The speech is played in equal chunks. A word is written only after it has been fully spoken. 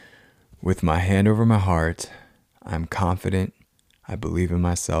With my hand over my heart, I'm confident, I believe in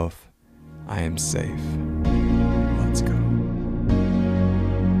myself, I am safe. Let's go.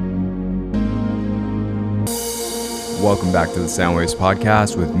 Welcome back to the Soundwaves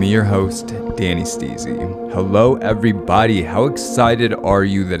Podcast with me, your host, Danny Steezy. Hello, everybody. How excited are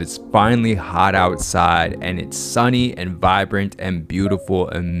you that it's finally hot outside and it's sunny and vibrant and beautiful,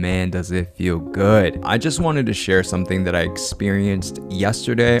 and man, does it feel good. I just wanted to share something that I experienced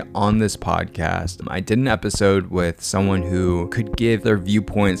yesterday on this podcast. I did an episode with someone who could give their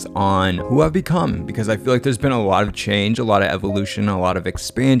viewpoints on who I've become, because I feel like there's been a lot of change, a lot of evolution, a lot of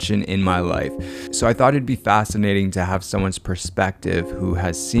expansion in my life. So I thought it'd be fascinating to have someone's perspective who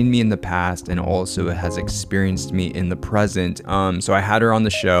has seen me in the past and also has experienced me in the present. So I had her on the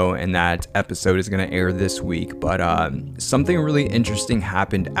show, and that episode is going to air this week. But something really interesting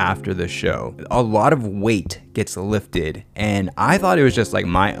happened after the show. A lot of weight gets lifted, and I thought it was just like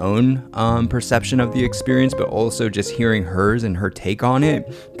my own perception of the experience, but also just hearing hers and her take on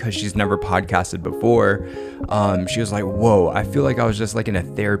it, because she's never podcasted before. She was like, whoa, I feel like I was just like in a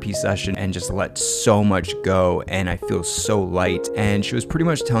therapy session and just let so much go, and I feel so light. And she was pretty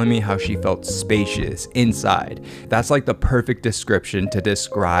much telling me how she felt spacious inside. That's like the perfect description to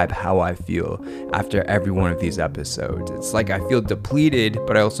describe how I feel after every one of these episodes. It's like I feel depleted,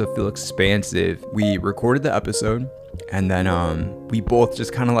 but I also feel expansive. We recorded the episode, and then we both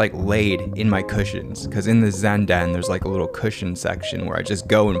just kind of like laid in my cushions, because in the Zen den there's like a little cushion section where I just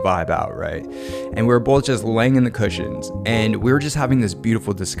go and vibe out, right? And we were both just laying in the cushions, and we were just having this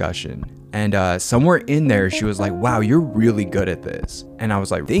beautiful discussion. And somewhere in there she was like, wow, you're really good at this. And I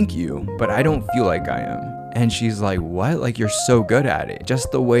was like, thank you, but I don't feel like I am. And she's like, what? Like, you're so good at it.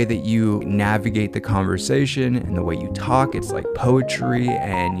 Just the way that you navigate the conversation and the way you talk, it's like poetry,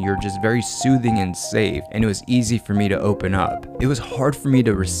 and you're just very soothing and safe. And it was easy for me to open up. It was hard for me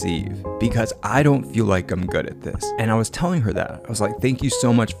to receive because I don't feel like I'm good at this. And I was telling her that. I was like, thank you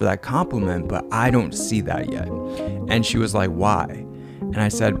so much for that compliment, but I don't see that yet. And she was like, why? And I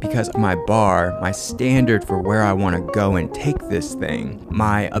said, because my bar, my standard for where I want to go and take this thing,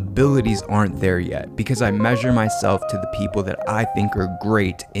 my abilities aren't there yet, because I measure myself to the people that I think are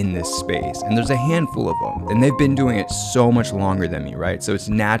great in this space. And there's a handful of them, and they've been doing it so much longer than me, right? So it's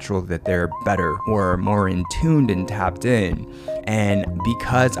natural that they're better or more in tuned and tapped in. And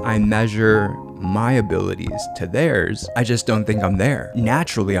because I measure my abilities to theirs, I just don't think I'm there.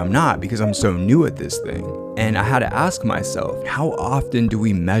 Naturally, I'm not, because I'm so new at this thing. And I had to ask myself, how often do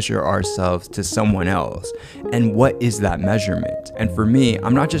we measure ourselves to someone else? And what is that measurement? And for me,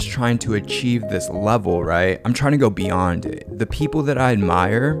 I'm not just trying to achieve this level, right? I'm trying to go beyond it. The people that I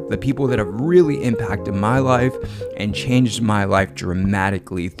admire, the people that have really impacted my life and changed my life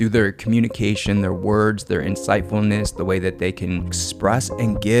dramatically through their communication, their words, their insightfulness, the way that they can express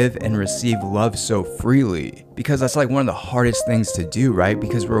and give and receive love so freely. Because that's like one of the hardest things to do, right?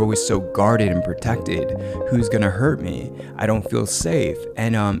 Because we're always so guarded and protected. Who's gonna hurt me? I don't feel safe.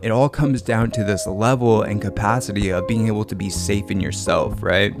 And it all comes down to this level and capacity of being able to be safe in yourself,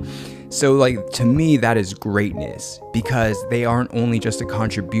 right? So like, to me, that is greatness, because they aren't only just a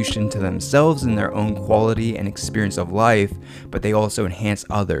contribution to themselves and their own quality and experience of life, but they also enhance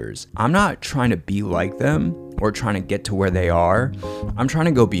others. I'm not trying to be like them or trying to get to where they are. I'm trying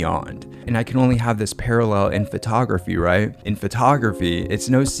to go beyond. And I can only have this parallel in photography, right? In photography, it's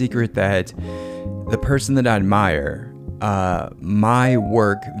no secret that the person that I admire, my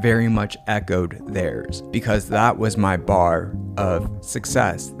work very much echoed theirs, because that was my bar of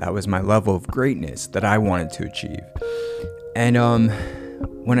success. That was my level of greatness that I wanted to achieve. And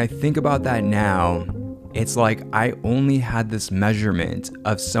when I think about that now, it's like I only had this measurement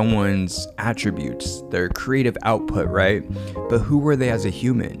of someone's attributes, their creative output, right? But who were they as a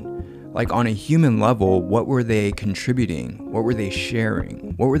human? Like, on a human level, what were they contributing? What were they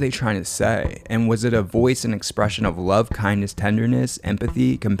sharing? What were they trying to say? And was it a voice and expression of love, kindness, tenderness,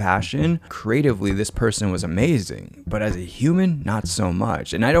 empathy, compassion? Creatively, this person was amazing, but as a human, not so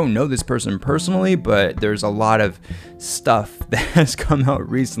much. And I don't know this person personally, but there's a lot of stuff that has come out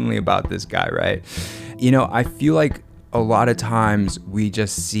recently about this guy, right? You know, I feel like a lot of times we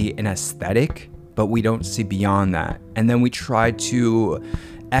just see an aesthetic, but we don't see beyond that. And then we try to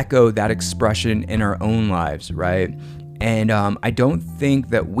echo that expression in our own lives, right? And I don't think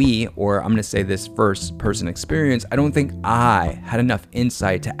that or I'm going to say this first person experience, I don't think I had enough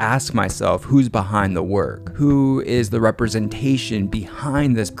insight to ask myself who's behind the work, who is the representation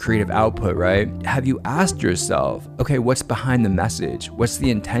behind this creative output, right? Have you asked yourself, okay, what's behind the message? What's the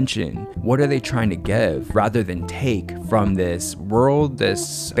intention? What are they trying to give rather than take from this world, this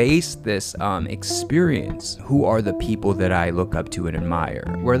space, this experience? Who are the people that I look up to and admire?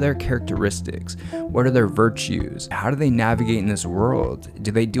 What are their characteristics? What are their virtues? How do they navigate in this world?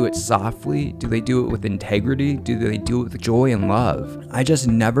 Do they do it softly? Do they do it with integrity? Do they do it with joy and love? I just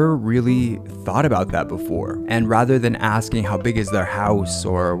never really thought about that before. And rather than asking how big is their house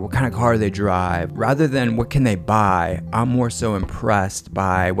or what kind of car they drive, rather than what can they buy, I'm more so impressed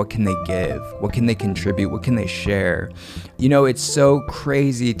by what can they give? What can they contribute? What can they share? You know, it's so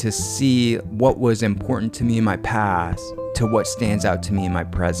crazy to see what was important to me in my past to what stands out to me in my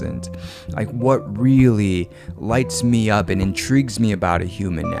present. Like what really lights me up and intrigues me about a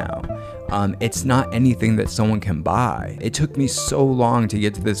human now. It's not anything that someone can buy. It took me so long to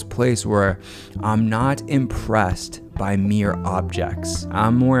get to this place where I'm not impressed by mere objects.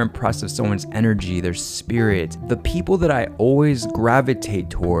 I'm more impressed with someone's energy, their spirit. The people that I always gravitate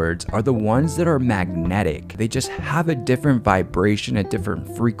towards are the ones that are magnetic. They just have a different vibration, a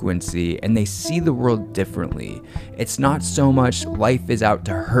different frequency, and they see the world differently. It's not so much life is out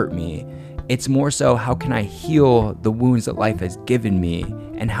to hurt me. It's more so, how can I heal the wounds that life has given me,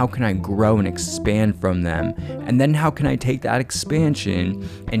 and how can I grow and expand from them? And then how can I take that expansion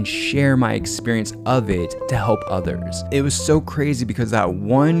and share my experience of it to help others? It was so crazy because that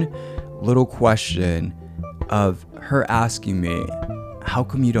one little question of her asking me, how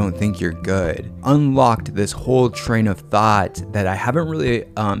come you don't think you're good, unlocked this whole train of thought that I haven't really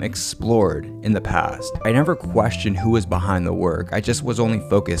explored in the past. I never questioned who was behind the work. I just was only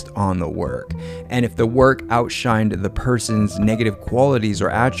focused on the work. And if the work outshined the person's negative qualities or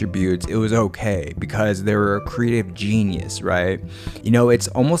attributes, it was okay because they were a creative genius, right? You know, it's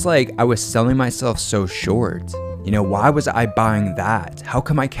almost like I was selling myself so short. You know, why was I buying that? How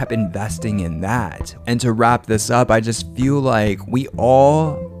come I kept investing in that? And to wrap this up, I just feel like we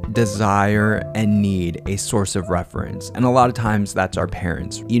all desire and need a source of reference. And a lot of times that's our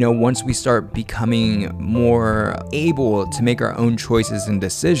parents. You know, once we start becoming more able to make our own choices and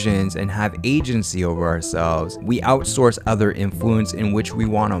decisions and have agency over ourselves, we outsource other influence in which we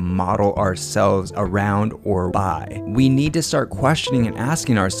want to model ourselves around or by. We need to start questioning and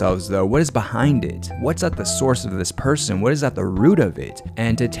asking ourselves though, what is behind it? What's at the source of this person? What is at the root of it?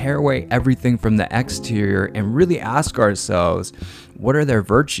 And to tear away everything from the exterior and really ask ourselves, what are their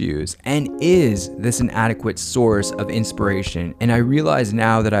virtues? And is this an adequate source of inspiration? And I realize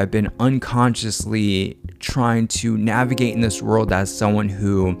now that I've been unconsciously trying to navigate in this world as someone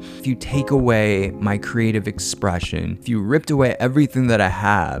who, if you take away my creative expression, if you ripped away everything that I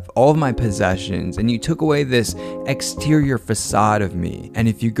have, all of my possessions, and you took away this exterior facade of me, and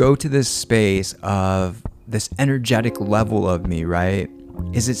if you go to this space of this energetic level of me, right?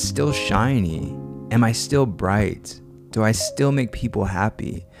 Is it still shiny? Am I still bright? Do I still make people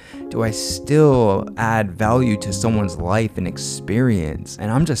happy? Do I still add value to someone's life and experience? And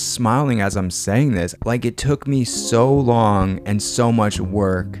I'm just smiling as I'm saying this. Like, it took me so long and so much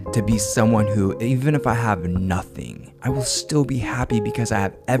work to be someone who, even if I have nothing, I will still be happy because I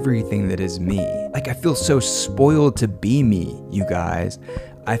have everything that is me. Like, I feel so spoiled to be me, you guys.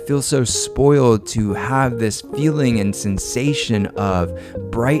 I feel so spoiled to have this feeling and sensation of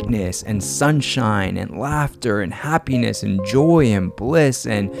brightness and sunshine and laughter and happiness and joy and bliss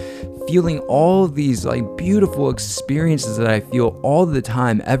and feeling all of these like beautiful experiences that I feel all the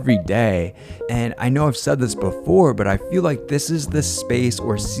time, every day. And I know I've said this before, but I feel like this is the space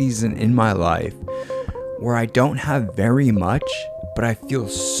or season in my life where I don't have very much, but I feel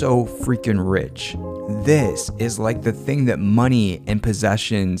so freaking rich. This is like the thing that money and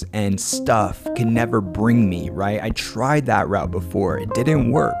possessions and stuff can never bring me, right? I tried that route before. It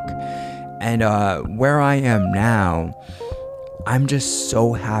didn't work. And where I am now, I'm just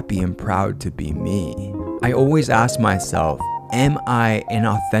so happy and proud to be me. I always ask myself, am I an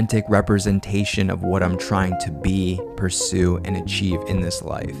authentic representation of what I'm trying to be, pursue, and achieve in this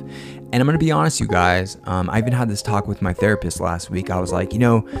life? And I'm gonna be honest, you guys, I even had this talk with my therapist last week. I was like, you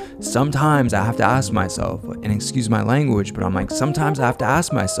know, sometimes I have to ask myself, and excuse my language, but I'm like, sometimes I have to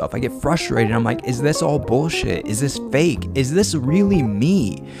ask myself, I get frustrated. I'm like, is this all bullshit? Is this fake? Is this really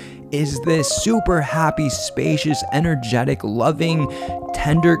me? is this super happy, spacious, energetic, loving,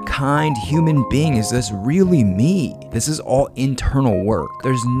 tender, kind human being? Is this really me? This is all internal work.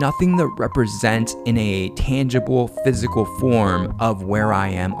 There's nothing that represents in a tangible, physical form of where I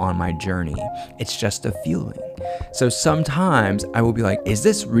am on my journey. It's just a feeling. So sometimes I will be like, is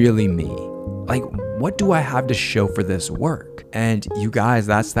this really me? Like, what do I have to show for this work? And you guys,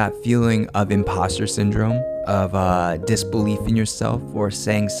 that's that feeling of imposter syndrome, of disbelief in yourself, or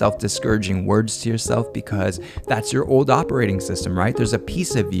saying self-discouraging words to yourself, because that's your old operating system, right? There's a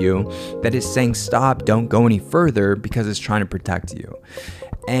piece of you that is saying stop, don't go any further, because it's trying to protect you.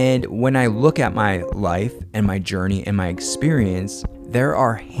 And when I look at my life and my journey and my experience, there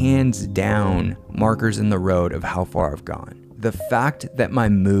are hands down markers in the road of how far I've gone. The fact that my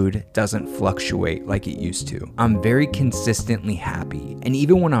mood doesn't fluctuate like it used to. I'm very consistently happy. And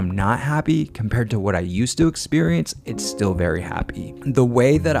even when I'm not happy, compared to what I used to experience, it's still very happy. The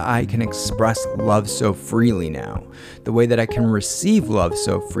way that I can express love so freely now, the way that I can receive love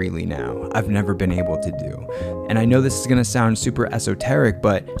so freely now, I've never been able to do. And I know this is gonna sound super esoteric,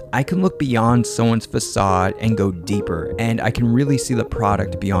 but I can look beyond someone's facade and go deeper, and I can really see the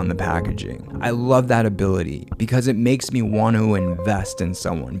product beyond the packaging. I love that ability because it makes me want to invest in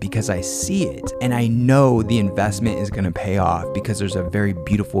someone, because I see it and I know the investment is going to pay off, because there's a very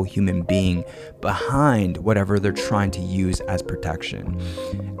beautiful human being behind whatever they're trying to use as protection.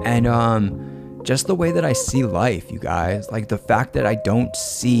 And just the way that I see life, you guys, like the fact that I don't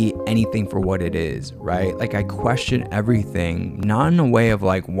see anything for what it is, right? Like I question everything, not in a way of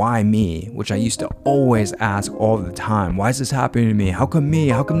like, why me? Which I used to always ask all the time. Why is this happening to me? How come me?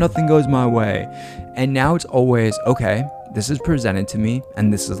 How come nothing goes my way? And now it's always, okay, this is presented to me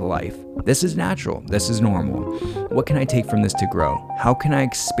and this is life. This is natural. This is normal. What can I take from this to grow? How can I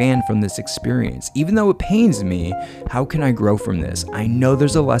expand from this experience? Even though it pains me, how can I grow from this? I know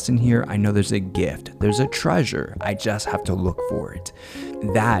there's a lesson here. I know there's a gift. There's a treasure. I just have to look for it.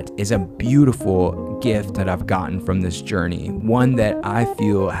 That is a beautiful gift that I've gotten from this journey. One that I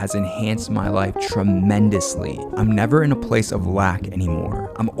feel has enhanced my life tremendously. I'm never in a place of lack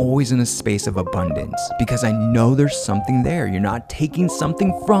anymore. I'm always in a space of abundance because I know there's something there. You're not taking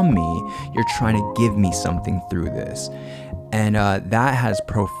something from me. You're trying to give me something through this. And that has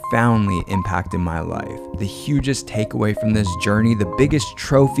profoundly impacted my life. The hugest takeaway from this journey, the biggest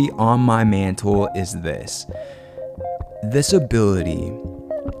trophy on my mantle is this ability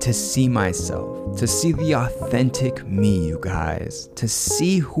to see myself, to see the authentic me, you guys, to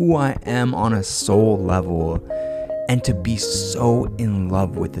see who I am on a soul level, and to be so in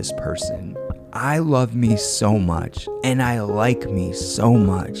love with this person. I love me so much, and I like me so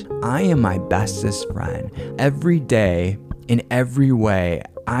much. I am my bestest friend. Every day, in every way,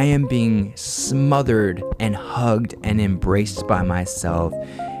 I am being smothered and hugged and embraced by myself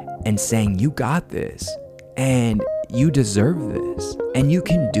and saying, you got this, and you deserve this, and you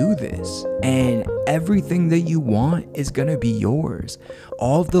can do this, and everything that you want is gonna be yours.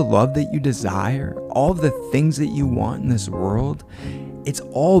 All of the love that you desire, all of the things that you want in this world, it's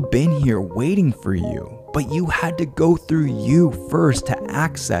all been here waiting for you, but you had to go through you first to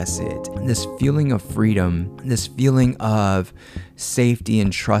access it. This feeling of freedom, this feeling of safety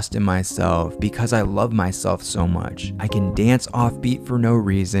and trust in myself because I love myself so much. I can dance offbeat for no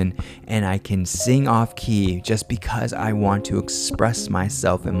reason, and I can sing off key just because I want to express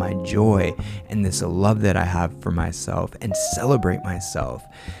myself and my joy and this love that I have for myself and celebrate myself.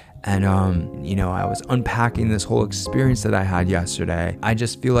 And, I was unpacking this whole experience that I had yesterday. I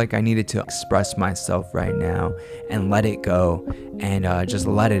just feel like I needed to express myself right now and let it go and just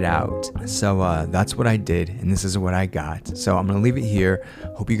let it out. So that's what I did, and this is what I got. So I'm going to leave it here.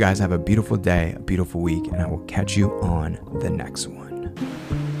 Hope you guys have a beautiful day, a beautiful week, and I will catch you on the next one.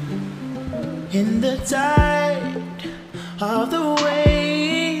 In the tide of the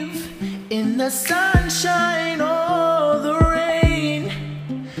wave, in the sunshine or the rain,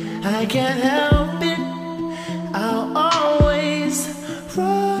 I can't help it, I'll always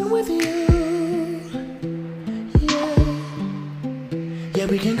run with you. Yeah,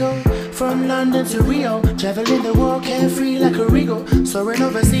 we can go from London to Rio, traveling the world carefree like a regal, soaring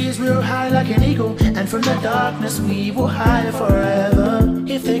overseas real high like an eagle, and from the darkness we will hide forever.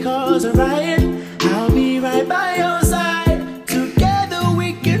 If they cause a riot, I'll be right by your side. Together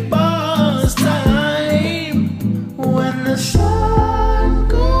we can pause time. When the sun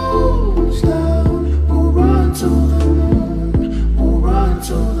goes down, we'll run to the moon, we'll run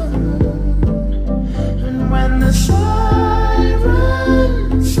to the moon. And when the sirens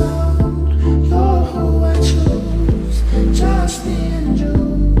sound, you're who I choose, just me and you.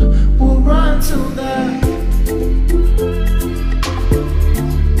 We'll run to the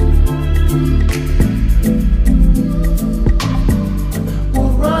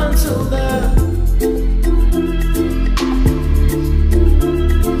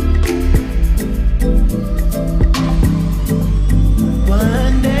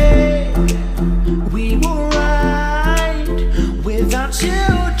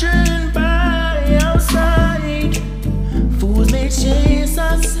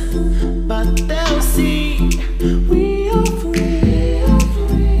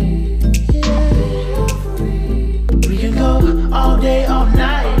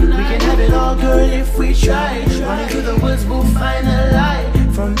try. Running through the woods, we'll find a light.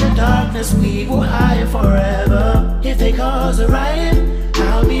 From the darkness, we will hide forever. If they cause a riot,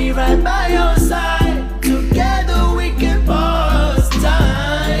 I'll be right by your side. Together we can pause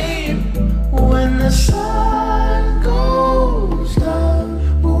time. When the sun goes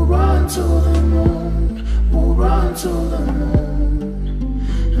down, we'll run to the moon. We'll run to the moon.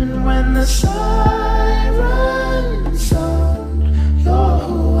 And when the sirens sound, you're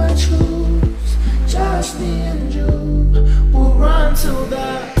who I choose. Just me and you. We'll run to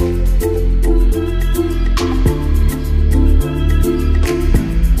the.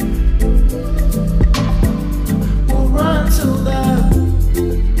 We'll run to the.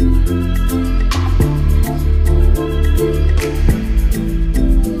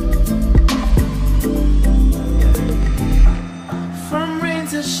 From rain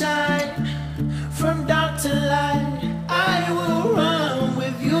to shine, from dark to light, I will run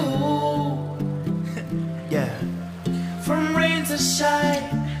with you. Yeah. From rain to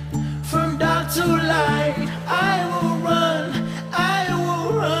shine, from dark to light, I will run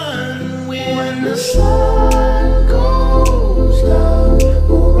with. When the sun goes down,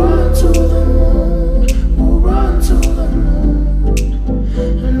 we'll run to the moon, we'll run to the moon.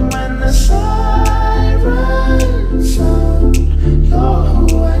 And when the sirens sound, you're who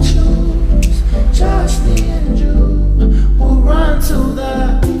I choose, just me and you. We'll run to the.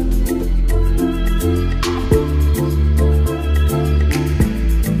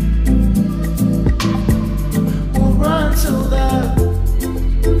 We'll run to the.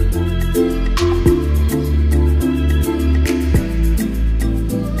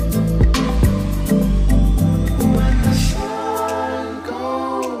 When the sun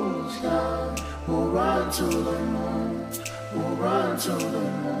goes down, we'll run to the moon. We'll run to the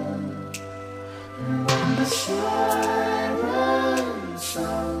moon. And when the sirens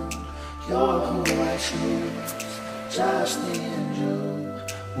sound, you're who I choose. Just me and you.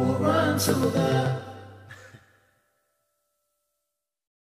 We'll run to the.